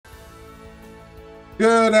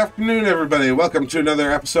Good afternoon, everybody. Welcome to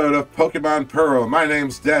another episode of Pokemon Pearl. My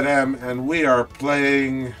name's Dead M, and we are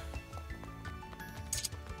playing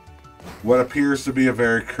what appears to be a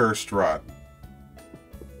very cursed run.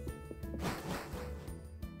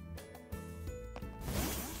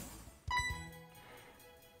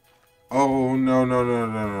 Oh,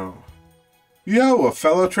 no. Yo, a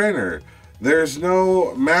fellow trainer. There's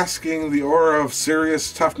no masking the aura of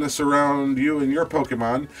serious toughness around you and your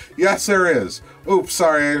Pokemon. Yes, there is. Oops,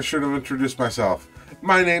 sorry, I should have introduced myself.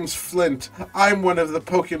 My name's Flint. I'm one of the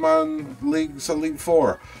Pokemon League's Elite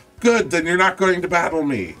Four. Good, then you're not going to battle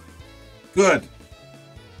me. Good.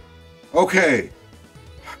 Okay.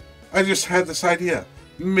 I just had this idea.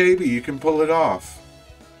 Maybe you can pull it off.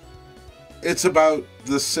 It's about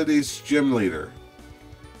the city's gym leader.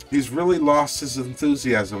 He's really lost his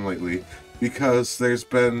enthusiasm lately because there's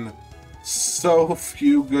been so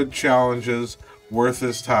few good challenges worth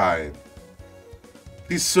his time.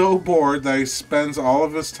 He's so bored that he spends all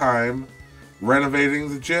of his time renovating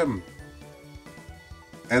the gym.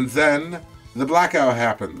 And then the blackout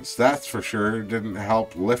happens. That's for sure didn't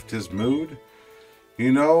help lift his mood.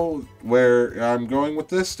 You know where I'm going with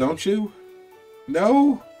this, don't you?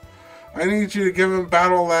 No? I need you to give him a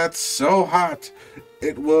battle that's so hot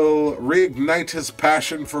it will reignite his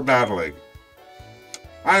passion for battling.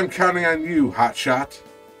 I'm counting on you, Hotshot.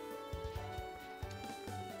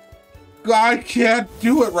 I can't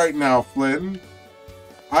do it right now, Flynn.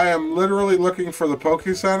 I am literally looking for the Poke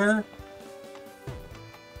Center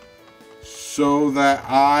so that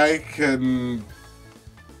I can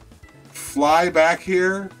fly back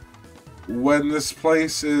here when this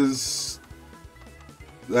place is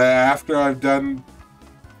after I've done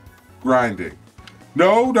grinding.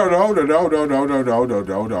 No.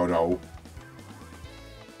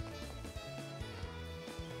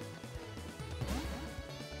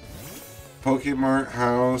 Pokemart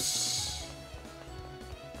House.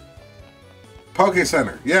 Poke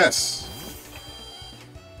Center, yes.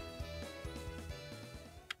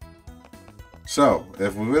 So,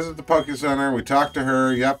 if we visit the Poke Center, we talk to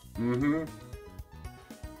her, yep,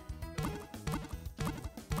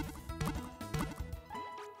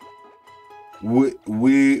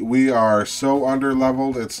 We are so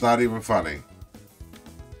underleveled, it's not even funny.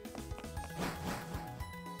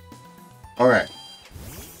 Okay.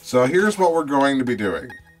 So here's what we're going to be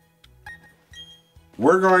doing.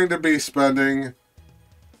 We're going to be spending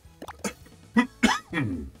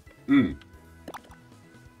the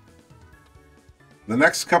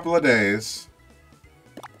next couple of days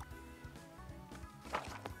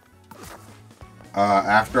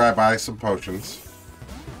after I buy some potions.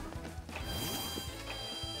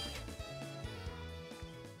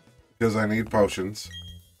 Because I need potions.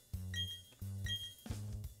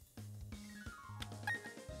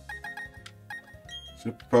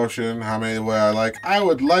 Super potion, how many would I like? I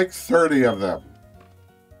would like 30 of them.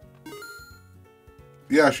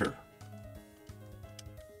 Yeah, sure.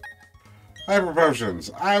 Hyper potions,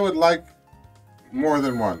 I would like more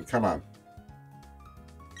than one. Come on.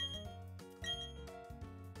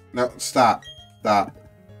 No, stop. Stop.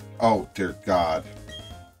 Oh, dear God.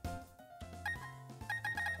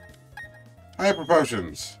 Hyper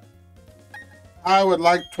potions. I would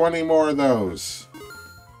like 20 more of those.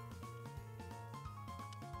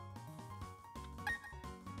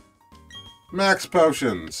 Max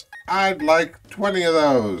potions. I'd like 20 of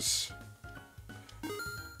those.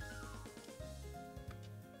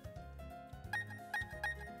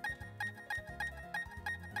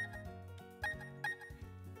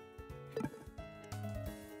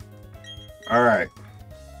 Alright.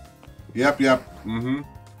 Yep.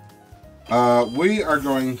 We are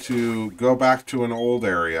going to go back to an old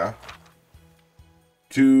area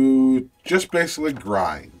to just basically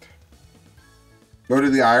grind. Go to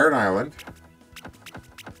the Iron Island.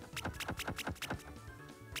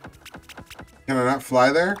 Can I not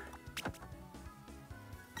fly there?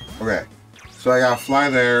 Okay. So I gotta fly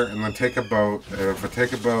there and then take a boat. And if I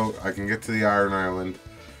take a boat, I can get to the Iron Island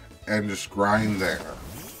and just grind there.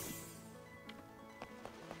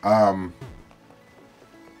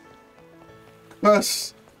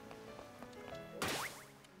 Plus,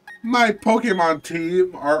 my Pokemon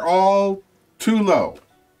team are all too low.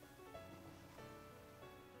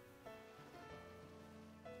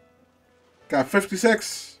 Got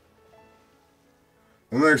 56.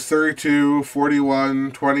 And there's 32,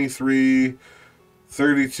 41, 23,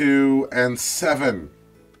 32, and 7.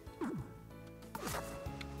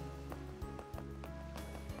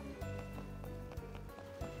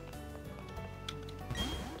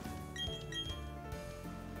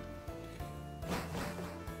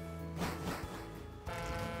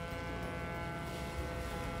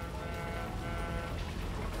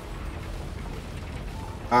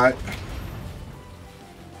 I...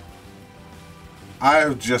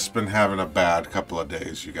 I've just been having a bad couple of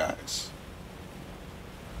days, you guys.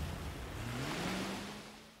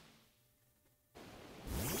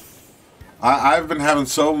 I've been having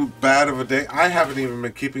so bad of a day. I haven't even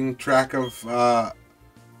been keeping track of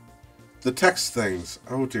the text things.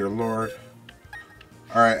 Oh, dear Lord.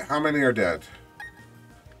 Alright, how many are dead?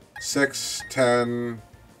 6, 10,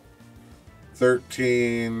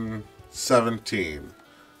 13, 17.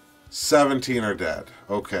 17 are dead.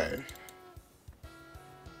 Okay.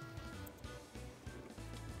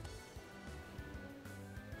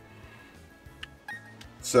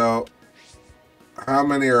 So, how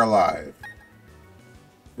many are alive?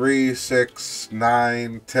 3, 6,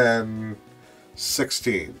 9, 10,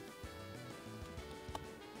 16.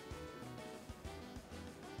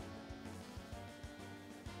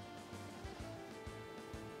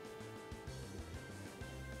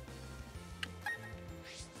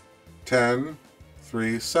 Ten,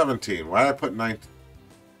 3, 17. Why did I put 9?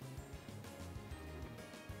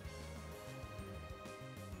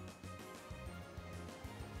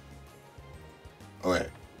 Okay.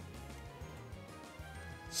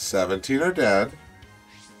 17 are dead.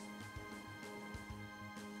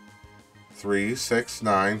 3, 6,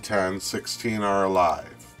 9, 10, 16 are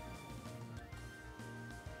alive.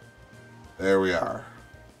 There we are.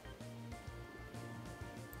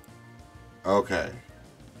 Okay.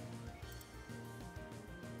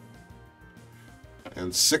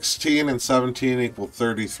 And 16 and 17 equal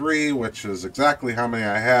 33, which is exactly how many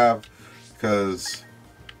I have, because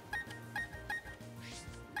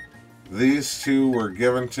these two were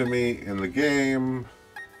given to me in the game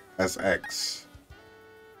as eggs.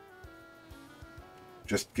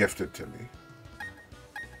 Just gifted to me.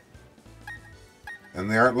 And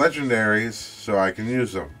they aren't legendaries, so I can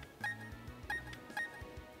use them.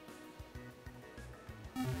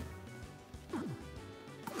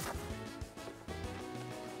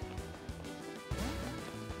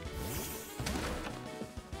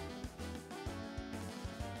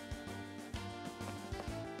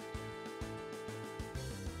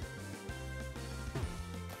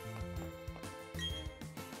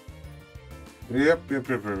 Yep.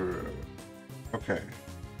 Okay.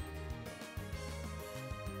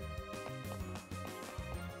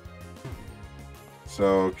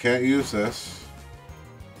 So, can't use this.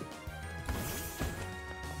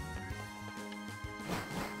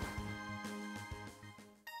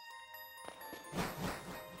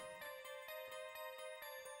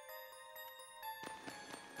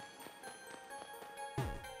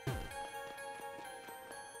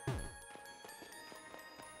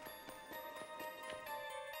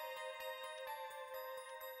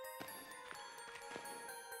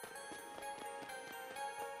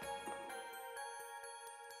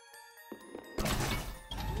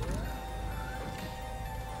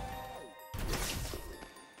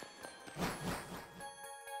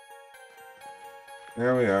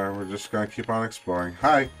 There we are. We're just going to keep on exploring.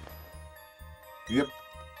 Hi. Yep.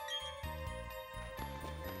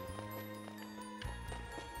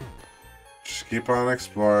 Just keep on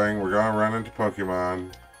exploring. We're going to run into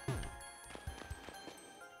Pokemon.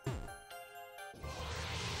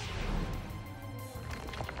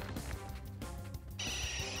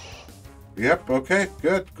 Yep, okay,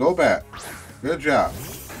 good. Go back. Good job.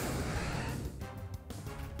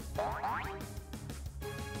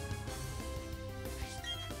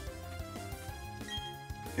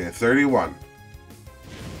 Okay, 31.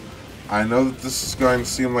 I know that this is going to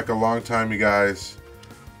seem like a long time, you guys,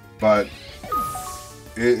 but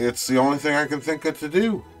it's the only thing I can think of to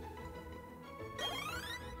do.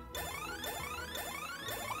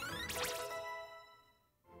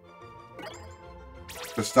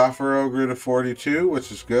 Cristoforo grew to 42,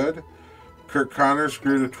 which is good. Kurt Connors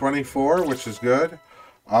grew to 24, which is good.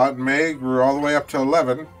 Aunt May grew all the way up to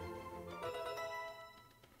 11.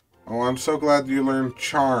 Oh, I'm so glad you learned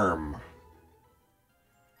Charm.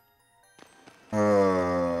 Okay.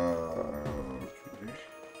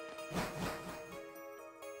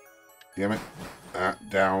 Damn it.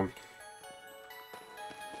 Down.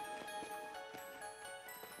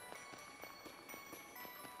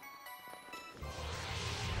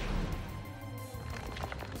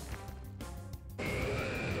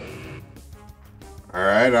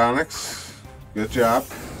 Alright, Onyx. Good job.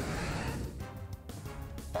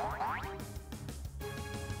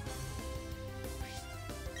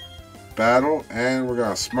 Battle, and we're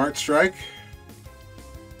gonna Smart Strike.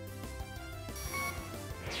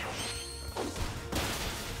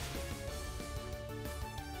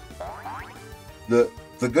 The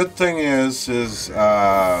good thing is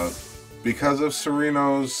because of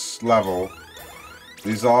Sereno's level,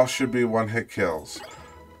 These all should be one-hit kills.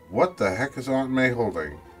 What the heck is Aunt May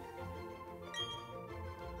holding?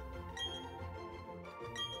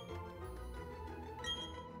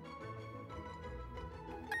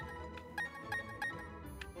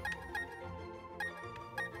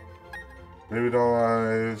 Baby doll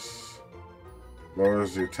eyes.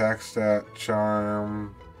 Lowers the attack stat.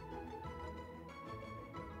 Charm.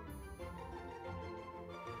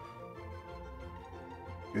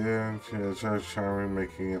 Yeah, charge charming,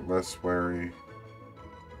 making it less wary.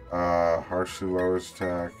 Harshly lowers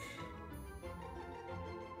attack.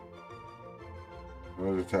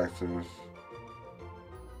 What attack does?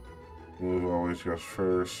 Move always goes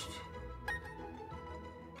first.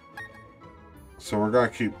 So we're gonna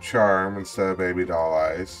keep Charm instead of Baby Doll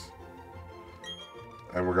Eyes.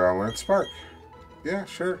 And we're gonna learn Spark. Yeah,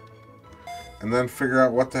 sure. And then figure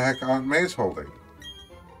out what the heck Aunt May's holding.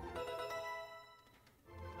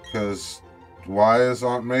 Because why is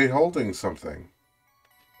Aunt May holding something?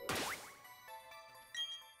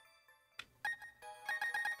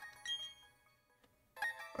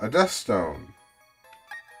 A Death Stone.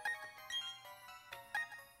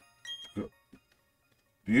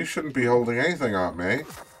 You shouldn't be holding anything, Aunt May.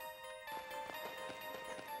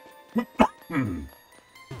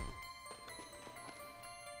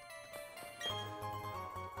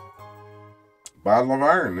 Bottle of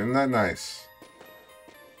iron, isn't that nice?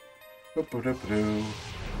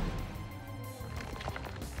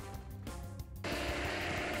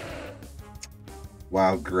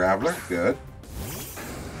 Wild Graveler, good.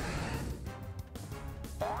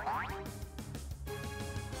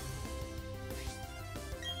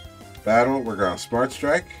 Battle, we're going to Smart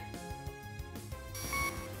Strike.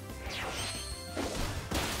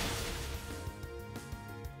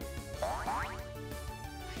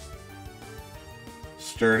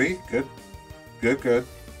 Sturdy, good. Good, good.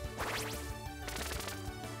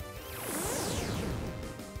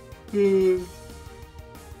 We're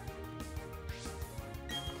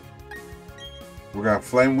going to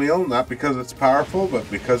Flame Wheel, not because it's powerful, but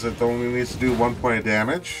because it only needs to do 1 point of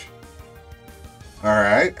damage.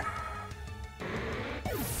 Alright.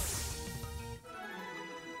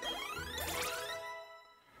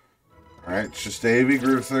 Alright, it's just Davy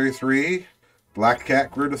grew to 33. Black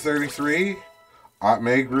Cat grew to 33. Aunt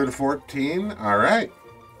May grew to 14. Alright.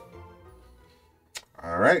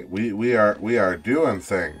 Alright, we are doing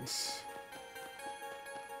things.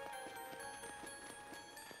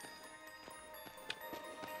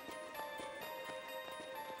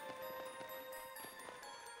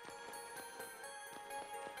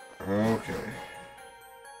 Okay.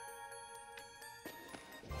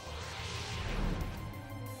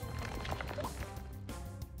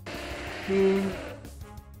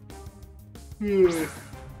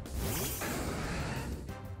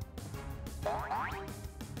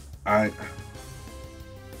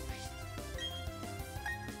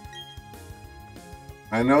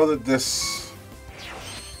 I know that this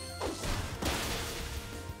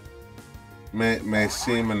may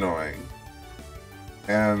seem annoying,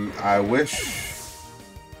 and I wish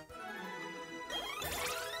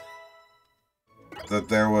that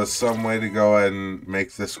there was some way to go and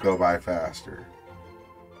make this go by faster,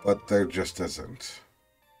 but there just isn't.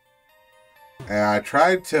 And I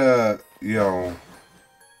tried to, you know,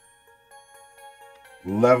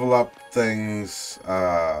 level up things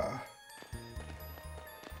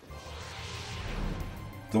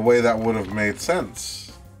the way that would have made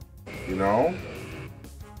sense, you know?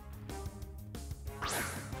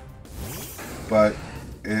 But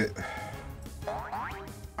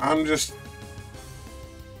I'm just,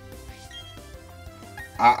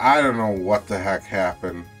 I don't know what the heck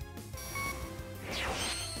happened.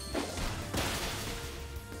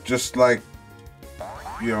 Just like,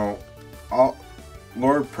 you know,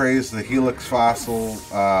 Lord praised the Helix fossil.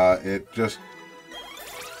 It just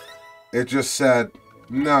said,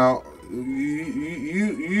 no,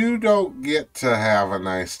 you don't get to have a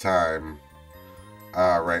nice time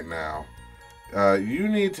right now. You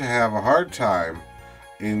need to have a hard time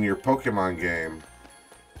in your Pokemon game.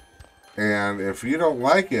 And if you don't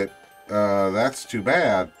like it, that's too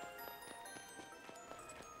bad.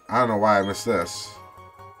 I don't know why I missed this.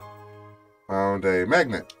 Found a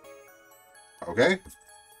magnet. Okay.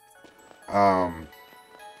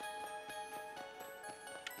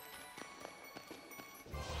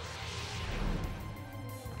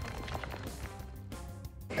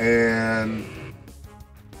 And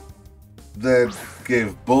then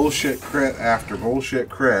gave bullshit crit after bullshit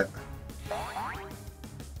crit.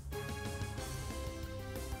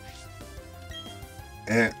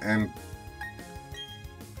 And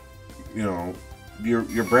you know,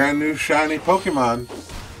 your brand new shiny Pokemon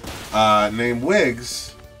named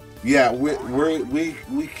Wiggs. Yeah,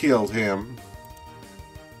 we killed him.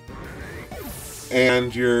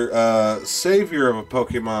 And your savior of a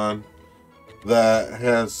Pokemon that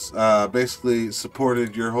has basically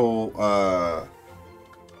supported your whole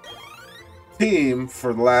team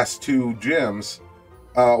for the last 2 gyms,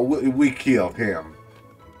 we killed him.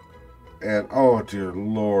 And oh dear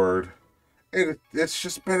Lord, it's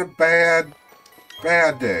just been a bad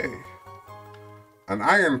day. An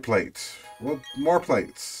iron plate. Well, more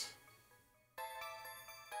plates.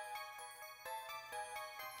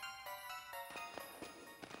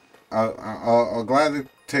 I'll gladly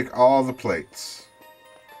take all the plates.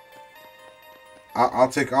 I'll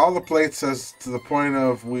take all the plates, as to the point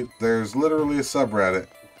of there's literally a subreddit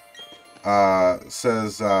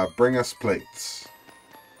says bring us plates.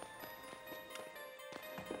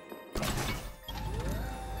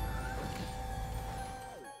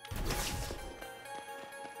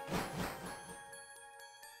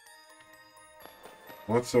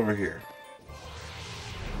 What's over here?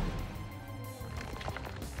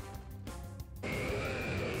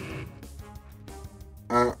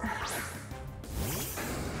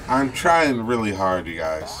 I'm trying really hard, you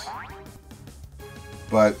guys.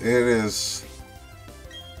 But it is...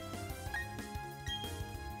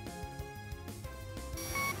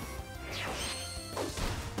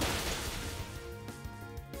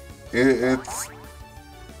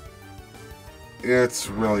 It's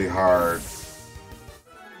really hard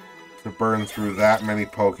to burn through that many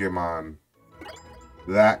Pokemon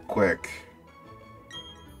that quick.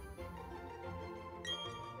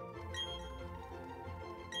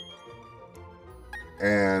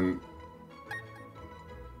 And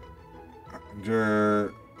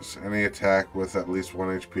under any attack with at least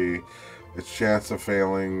 1 HP, its chance of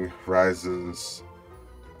failing rises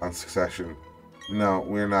on succession. No,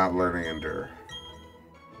 we're not learning Endure.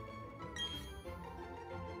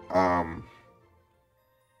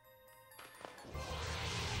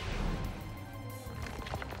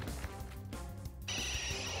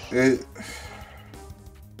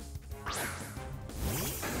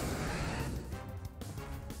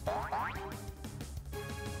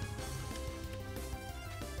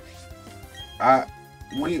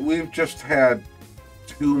 We've just had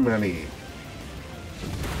too many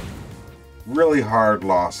really hard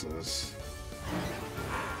losses.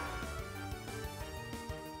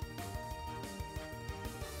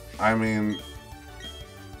 I mean,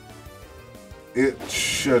 it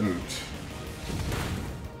shouldn't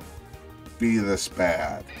be this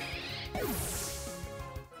bad.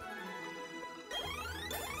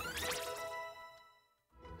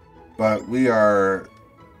 But we are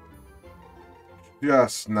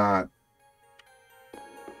just not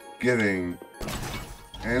getting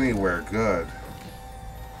anywhere good.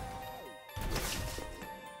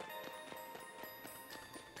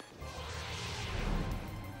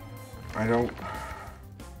 I don't...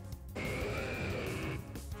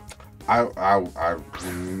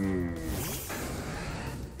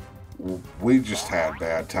 we just had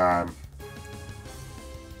bad time.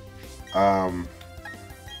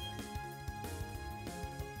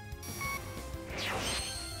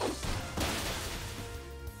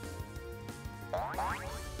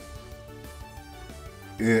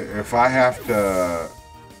 If I have to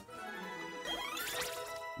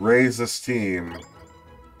raise this team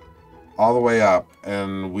all the way up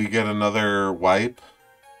and we get another wipe,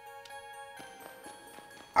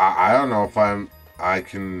 I don't know if I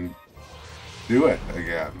can do it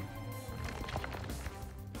again.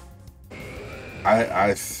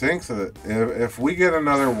 I think that if we get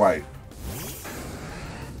another wipe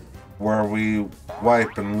where we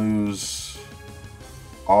wipe and lose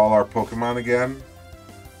all our Pokemon again,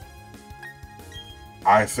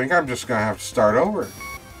 I think I'm just gonna have to start over.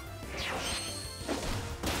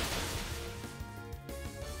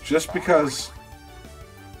 Just because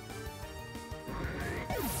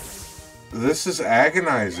this is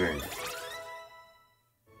agonizing.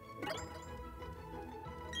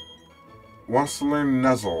 Wants to learn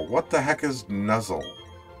Nuzzle. What the heck is Nuzzle?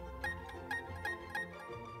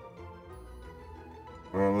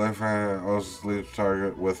 Well, if I also leave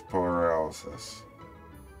target with paralysis.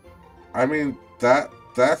 I mean,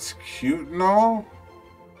 that's cute and all.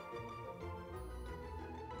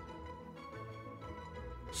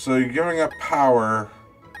 So you're giving up power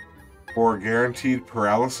for guaranteed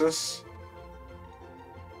paralysis?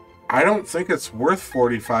 I don't think it's worth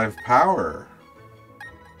 45 power.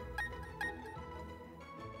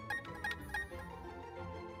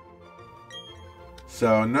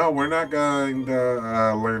 So no, we're not going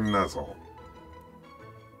to learn Nuzzle.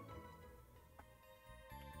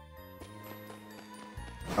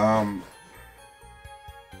 Um,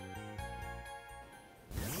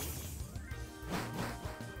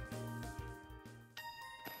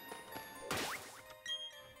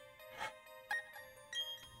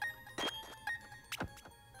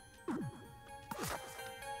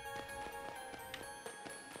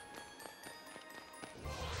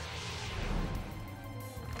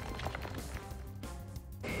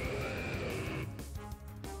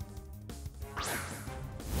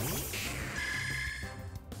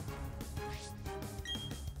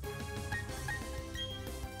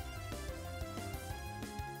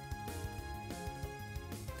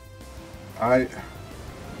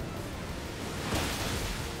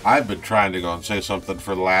 I've been trying to go and say something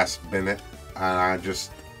for the last minute, and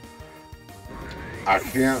I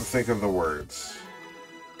can't think of the words.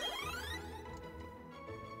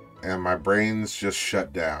 And my brain's just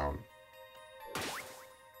shut down.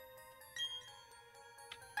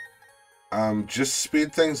 Just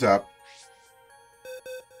speed things up.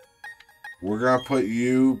 We're gonna put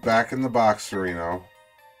you back in the box, Sereno.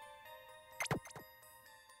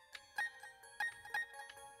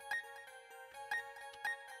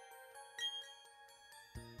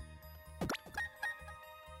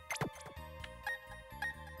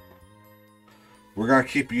 We're gonna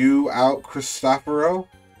keep you out, Cristoforo,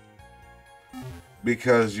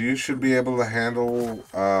 because you should be able to handle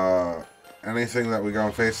anything that we're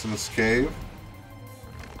gonna face in this cave.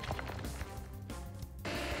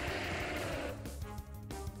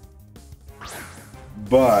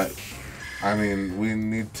 But, I mean, we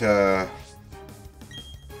need to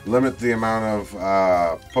limit the amount of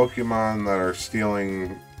Pokemon that are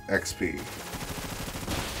stealing XP.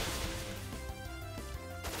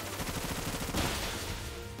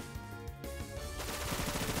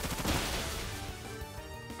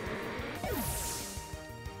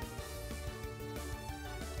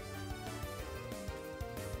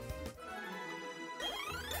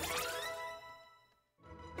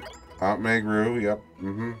 Magru, yep.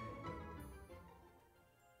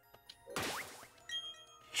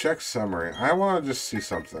 Check summary. I want to just see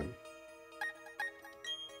something.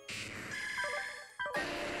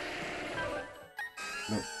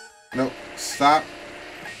 No. No. Stop.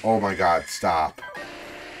 Oh my god, stop.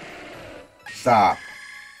 Stop.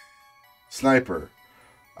 Sniper.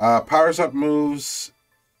 Powers up moves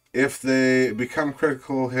if they become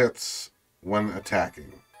critical hits when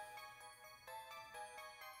attacking.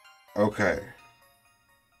 Okay.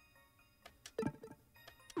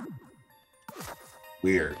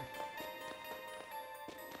 Weird.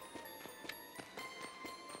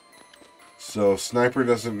 So, Sniper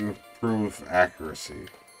doesn't improve accuracy.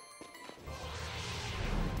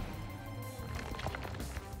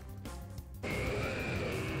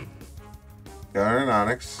 Got an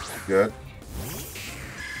Onyx. Good.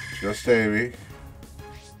 Just Avy.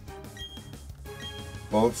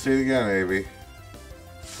 Bullet Seed again, Avy.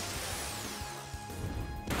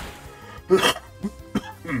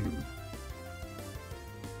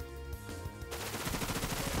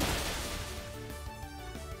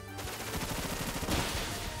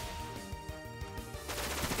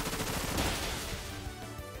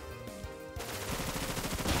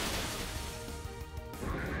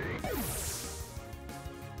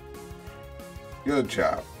 Good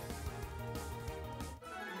job.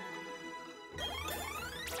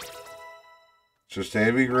 Just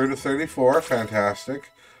Avy grew to 34,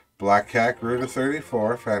 fantastic. Black Cat grew to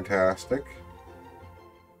 34, fantastic.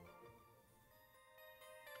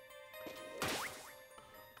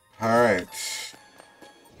 Alright.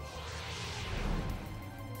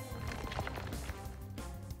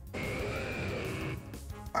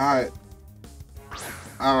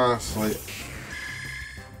 Honestly,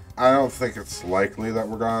 I don't think it's likely that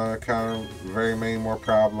we're gonna encounter very many more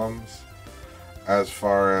problems. As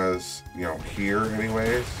far as, you know, here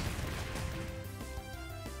anyways.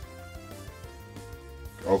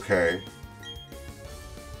 Okay.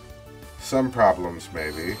 Some problems,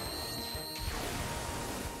 maybe.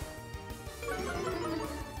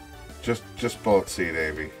 Just Bullet Seed,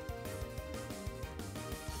 Avy.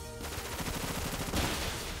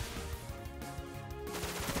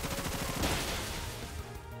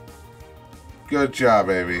 Good job,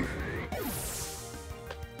 Avy.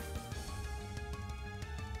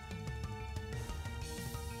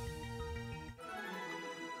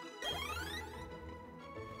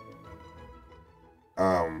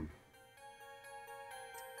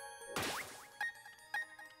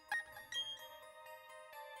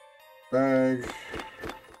 Bag.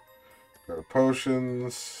 Go to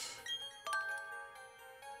potions.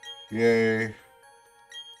 Yay.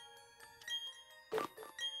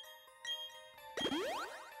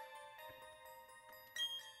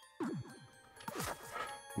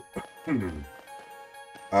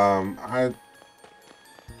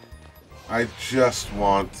 I just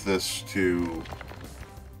want this to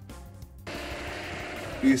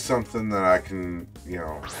be something that I can, you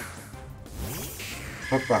know,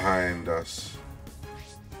 put behind us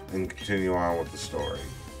and continue on with the story.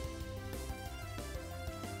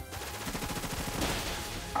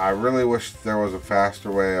 I really wish there was a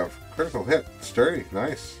faster way of critical hit. Sturdy,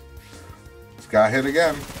 nice. It's got hit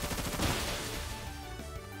again.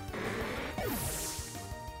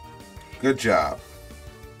 Good job.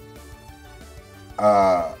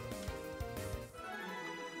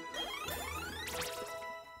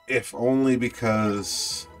 If only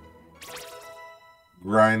because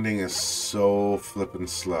grinding is so flippin'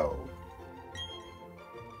 slow.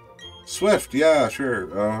 Swift, yeah, sure.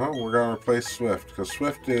 We're gonna replace Swift because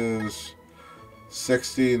Swift is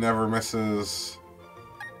 60, never misses.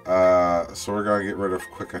 So we're gonna get rid of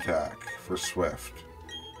Quick Attack for Swift.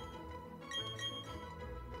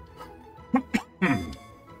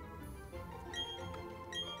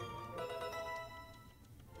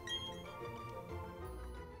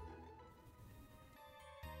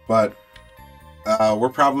 But we're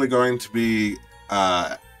probably going to be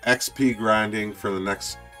XP grinding for the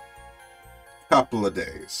next couple of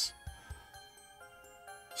days.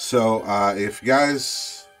 So if you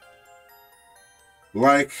guys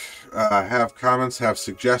like, have comments, have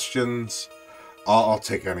suggestions, I'll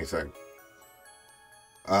take anything.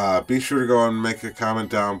 Be sure to go and make a comment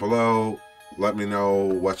down below. Let me know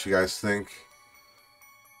what you guys think.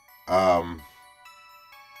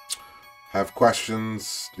 Have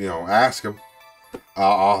questions, you know, ask them.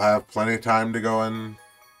 I'll have plenty of time to go and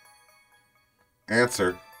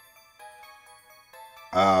answer.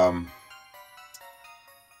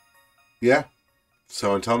 Yeah.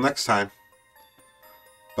 So until next time.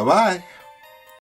 Bye-bye.